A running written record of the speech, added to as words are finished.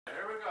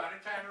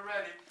anytime you're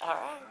ready. All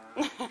right.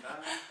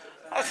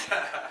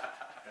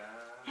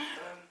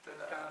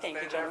 Thank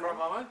you, Stay there for a gentlemen.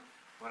 moment.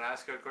 I want to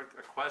ask you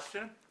a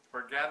question.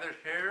 We're gathered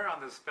here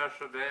on this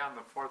special day on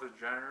the 4th of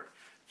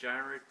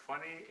January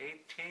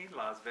 2018,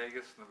 Las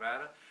Vegas,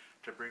 Nevada,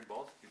 to bring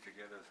both of you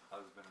together as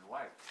husband and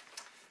wife.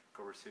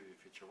 Go receive your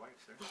future wife,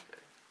 sir.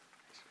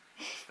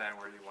 Stand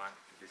where you want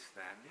to be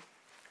standing.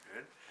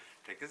 Good.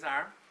 Take his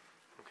arm.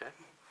 Okay.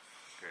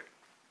 Good.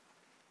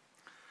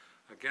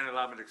 Again,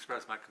 allow me to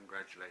express my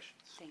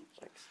congratulations. Thank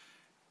you.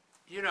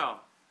 You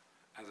know,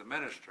 as a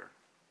minister,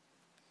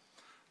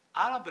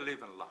 I don't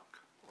believe in luck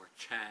or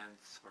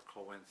chance or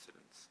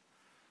coincidence.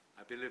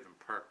 I believe in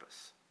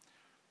purpose.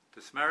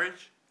 This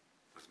marriage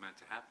was meant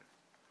to happen.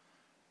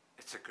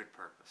 It's a good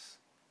purpose.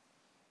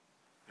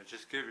 And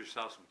just give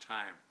yourself some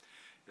time.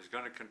 It's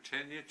going to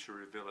continue to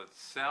reveal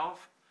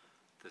itself,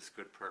 this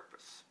good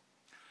purpose.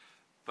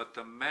 But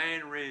the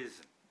main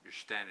reason you're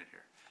standing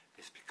here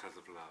is because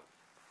of love.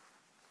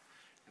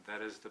 And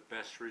that is the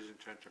best reason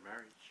to enter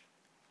marriage.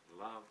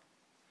 Love.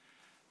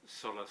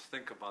 So let's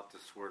think about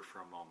this word for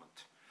a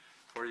moment.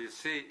 For you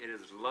see, it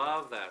is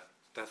love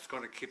that's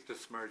going to keep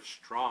this marriage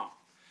strong.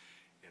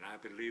 And I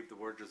believe the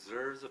word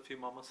deserves a few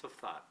moments of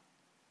thought.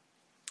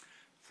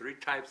 3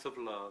 types of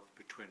love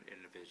between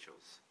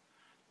individuals.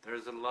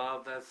 There's a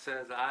love that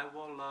says, I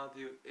will love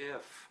you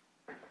if.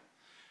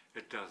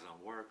 It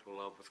doesn't work,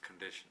 love with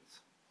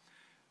conditions.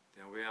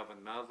 Then we have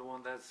another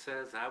one that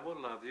says, I will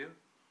love you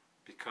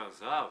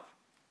because of.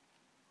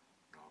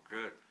 No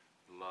good,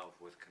 love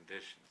with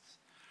conditions.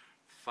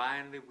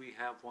 Finally, we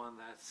have one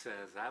that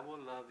says, I will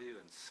love you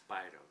in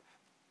spite of.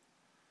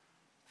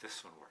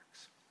 This one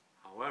works.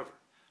 However,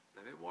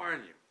 let me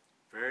warn you,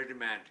 very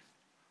demanding.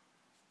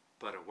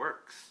 But it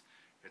works.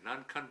 An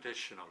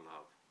unconditional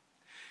love.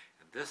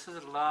 And this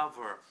is love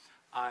where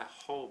I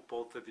hope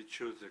both of you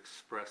choose to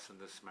express in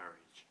this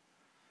marriage.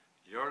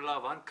 Your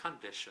love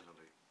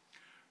unconditionally.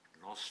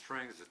 No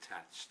strings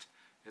attached.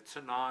 It's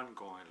an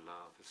ongoing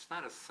love. It's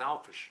not a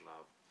selfish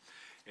love.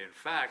 In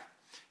fact,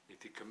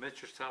 if you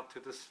commit yourself to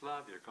this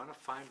love, you're going to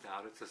find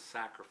out it's a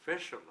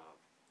sacrificial love.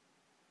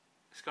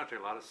 It's going to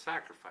take a lot of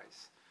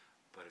sacrifice,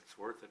 but it's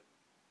worth it.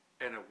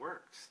 And it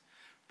works.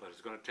 But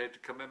it's going to take the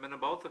commitment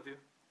of both of you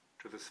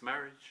to this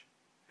marriage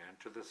and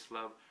to this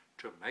love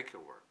to make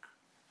it work.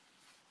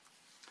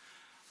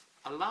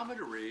 Allow me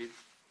to read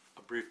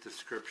a brief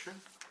description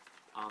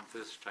on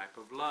this type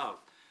of love,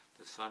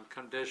 this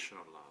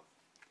unconditional love.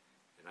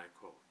 And I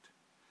quote,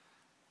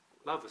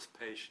 love is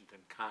patient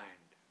and kind.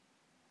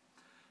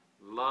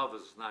 Love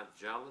is not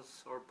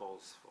jealous or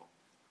boastful.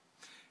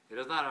 It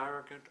is not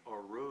arrogant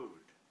or rude.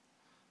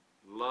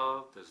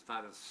 Love does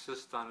not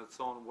insist on its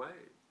own way.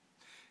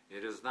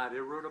 It is not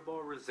irritable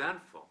or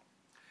resentful.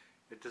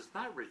 It does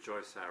not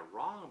rejoice at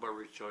wrong, but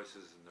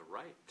rejoices in the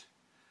right.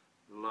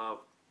 Love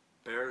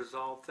bears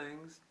all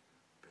things,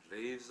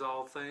 believes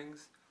all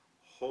things,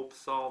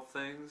 hopes all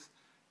things,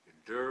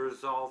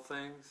 endures all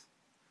things.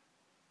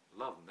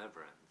 Love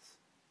never ends.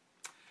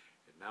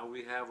 And now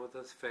we have with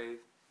us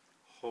faith,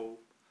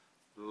 hope,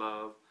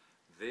 love,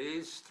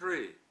 these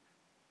 3.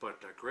 But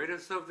the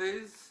greatest of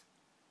these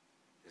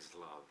is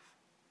love.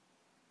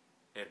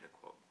 End of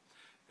quote.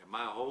 And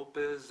my hope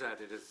is that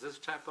it is this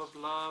type of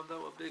love that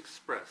will be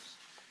expressed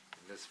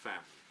in this family.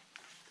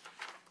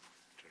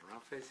 Turn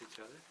around, face each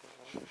other.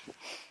 Take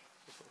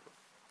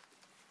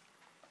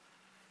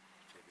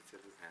it to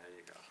the hand. There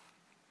you go.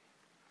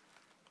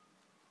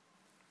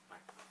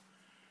 Micah,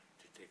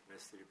 to take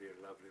Misty to be a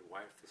lovely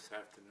wife this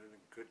afternoon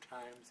in good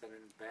times and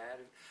in bad,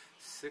 in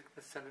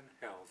sickness and in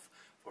health,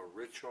 for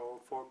rich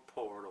or for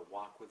poor, to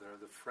walk with her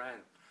as a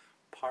friend,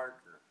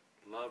 partner,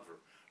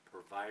 lover,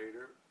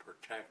 provider,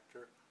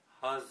 protector,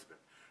 husband.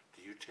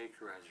 Do you take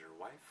her as your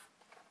wife?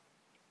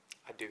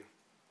 I do.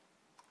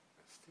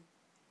 Misty?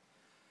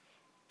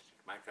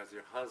 Take Mike as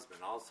your husband,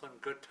 also in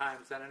good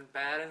times and in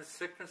bad, in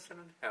sickness and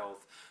in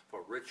health,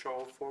 for rich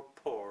or for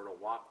poor, to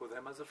walk with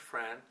him as a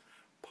friend,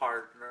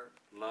 partner,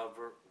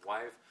 lover,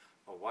 wife,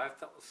 a wife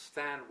that will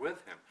stand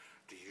with him.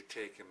 Do you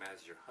take him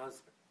as your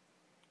husband?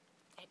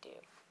 I do.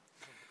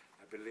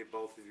 I believe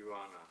both of you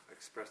want to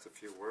express a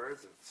few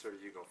words, and sir,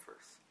 you go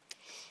first.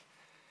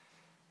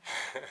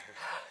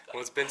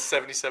 Well, it's been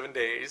 77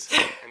 days,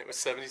 and it was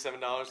 $77 to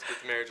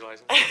get the marriage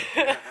license.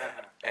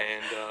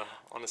 And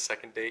on the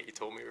second date, you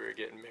told me we were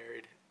getting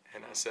married,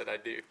 and I said I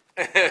do.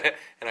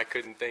 And I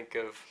couldn't think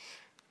of,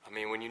 I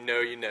mean, when you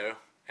know,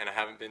 and I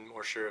haven't been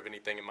more sure of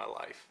anything in my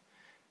life.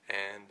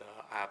 And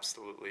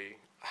absolutely,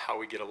 how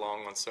we get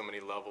along on so many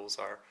levels,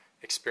 our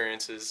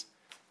experiences,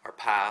 our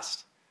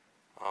past,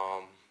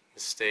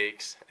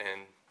 mistakes,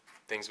 and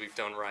things we've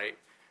done right.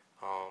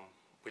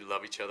 We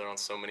love each other on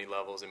so many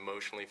levels,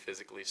 emotionally,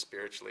 physically,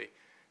 spiritually.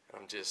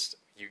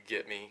 You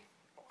get me,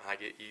 I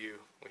get you.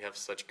 We have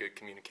such good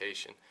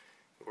communication.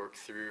 We work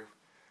through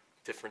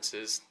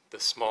differences, the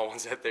small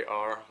ones that they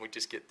are. We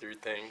just get through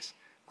things.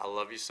 I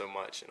love you so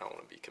much, and I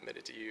want to be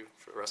committed to you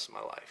for the rest of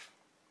my life.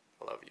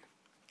 I love you.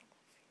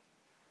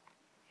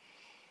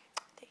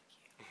 Thank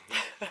you.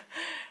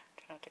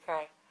 Try not to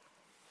cry.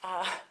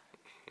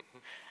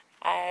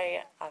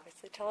 I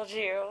obviously told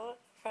you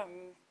from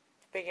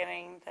the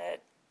beginning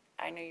that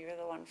I knew you were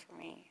the one for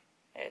me.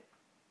 It,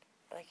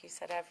 like you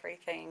said,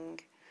 everything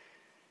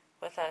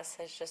with us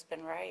has just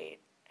been right.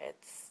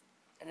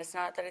 And it's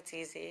not that it's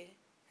easy,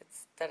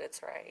 it's that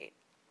it's right.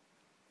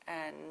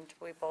 And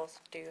we both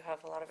do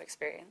have a lot of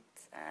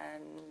experience,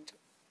 and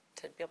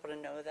to be able to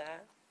know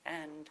that.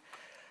 And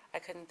I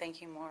couldn't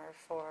thank you more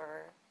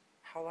for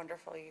how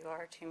wonderful you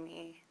are to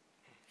me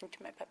and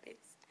to my puppies.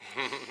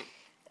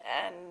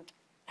 And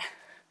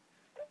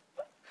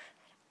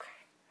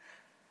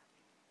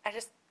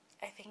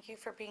I thank you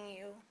for being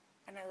you,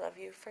 and I love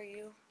you for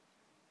you,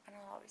 and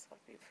I'll always love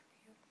you for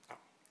you. Oh,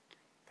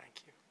 thank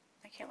you.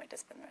 I can't wait to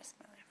spend the rest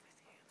of my life with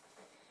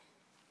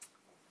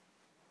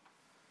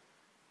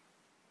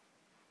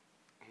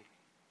you.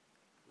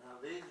 Now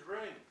these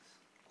rings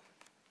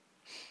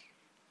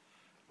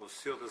will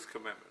seal this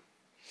commitment.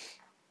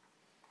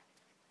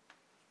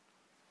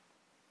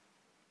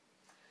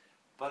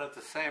 But at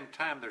the same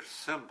time, they're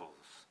symbols.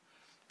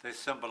 They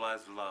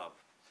symbolize love.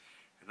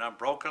 An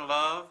unbroken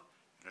love,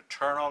 an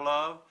eternal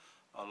love,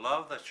 a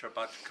love that you're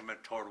about to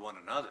commit toward one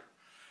another.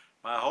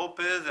 My hope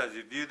is, as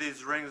you view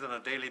these rings on a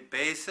daily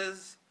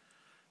basis,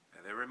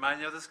 that they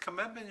remind you of this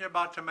commitment you're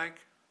about to make.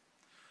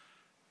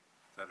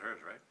 Is that hers,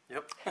 right?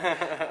 Yep.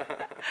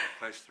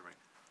 Place the ring.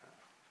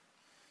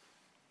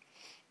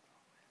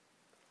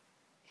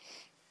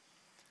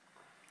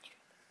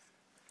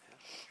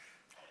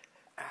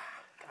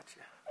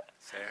 Gotcha.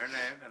 Say her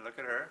name and look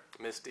at her.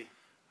 Misty,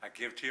 I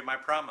give to you my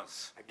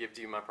promise I give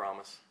to you my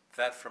promise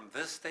that from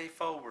this day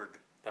forward,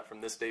 that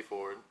from this day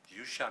forward,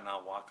 you shall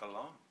not walk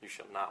alone. you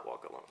shall not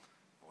walk alone.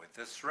 With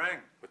this ring,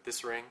 With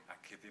this ring, I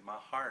give you my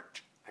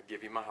heart. I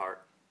give you my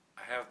heart.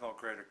 I have no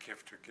greater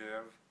gift to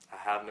give. I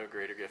have no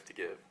greater gift to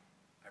give.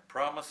 I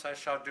promise I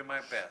shall do my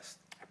best.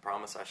 I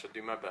promise I shall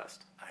do my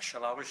best. I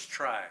shall always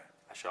try.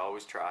 I shall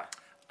always try.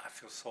 I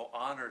feel so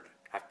honored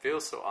I feel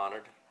so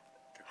honored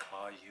to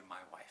call you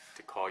my wife.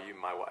 to call you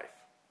my wife.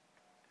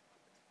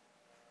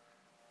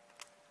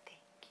 Thank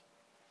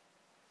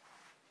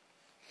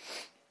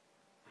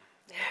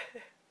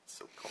you.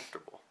 So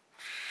comfortable.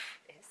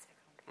 It is so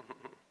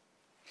comfortable.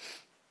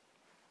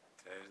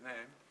 Say his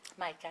name.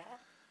 Micah,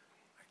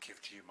 I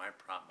give to you my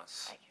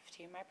promise I give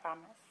to you my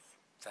promise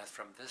that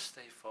from this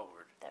day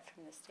forward, that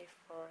from this day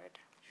forward,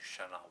 you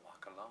shall not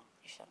walk alone.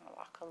 you shall not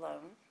walk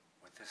alone.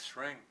 With this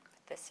ring,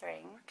 With this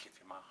ring, I give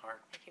you my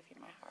heart. I give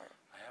you my heart.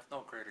 I have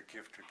no greater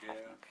gift to I have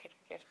give. no greater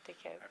gift to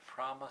give. I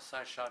promise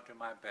I shall do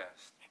my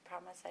best. I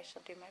promise I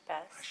shall do my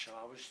best. I shall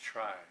always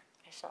try.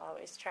 I shall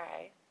always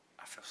try.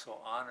 I feel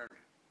so honored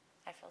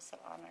I feel so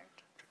honored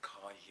to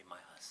call you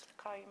my husband. to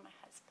call you my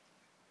husband.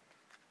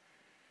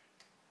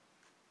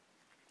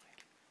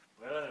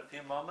 Well, in a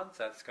few moments,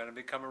 that's going to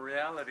become a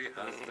reality,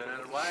 husband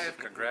and wife.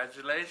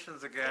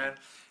 Congratulations again.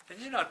 And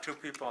you know, two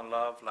people in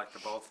love, like the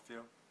both of you,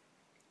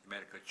 you made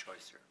a good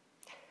choice here.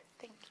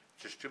 Thank you.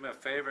 Just do me a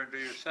favor and do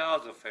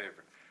yourselves a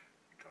favor.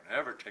 Don't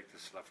ever take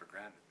this love for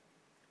granted.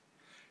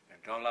 And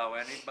don't allow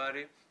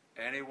anybody,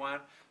 anyone,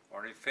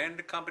 or anything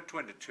to come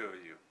between the two of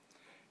you.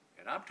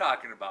 And I'm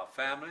talking about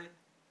family,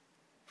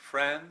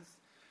 friends,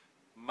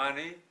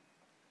 money,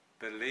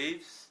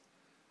 beliefs,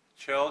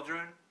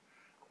 children.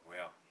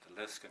 Well,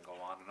 the list can go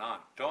on and on.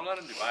 Don't let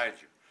them divide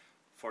you.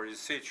 For you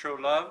see,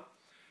 true love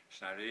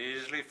is not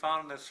easily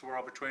found in this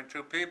world between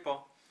two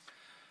people.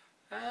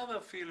 I have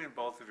a feeling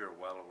both of you are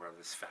well aware of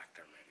this fact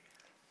already.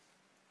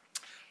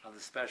 On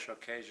this special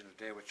occasion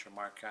today, which will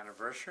mark your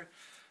anniversary,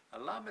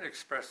 allow me to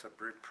express a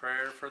brief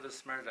prayer for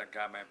this marriage that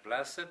God may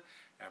bless it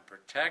and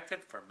protect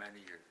it for many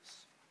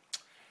years.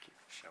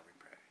 Shall we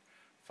pray?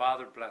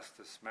 Father, bless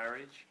this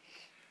marriage.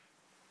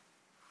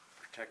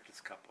 Protect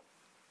this couple.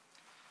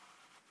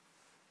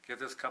 Give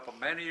this couple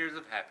many years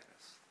of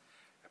happiness.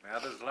 And may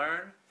others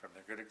learn from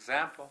their good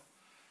example.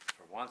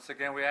 For once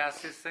again, we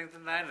ask these things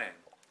in thy name.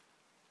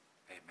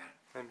 Amen.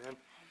 Amen.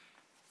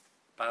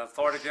 By the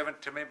authority given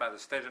to me by the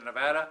state of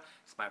Nevada,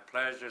 it's my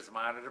pleasure, it's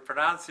my honor to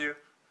pronounce you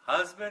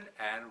husband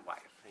and wife.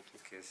 Thank you.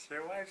 Kiss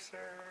your wife, sir.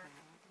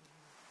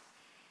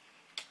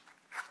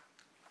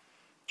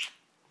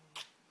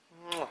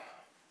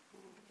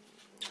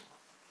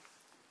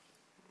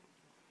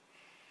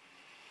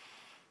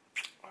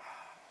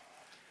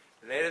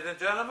 Ladies and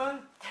gentlemen,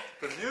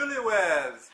 the newlyweds.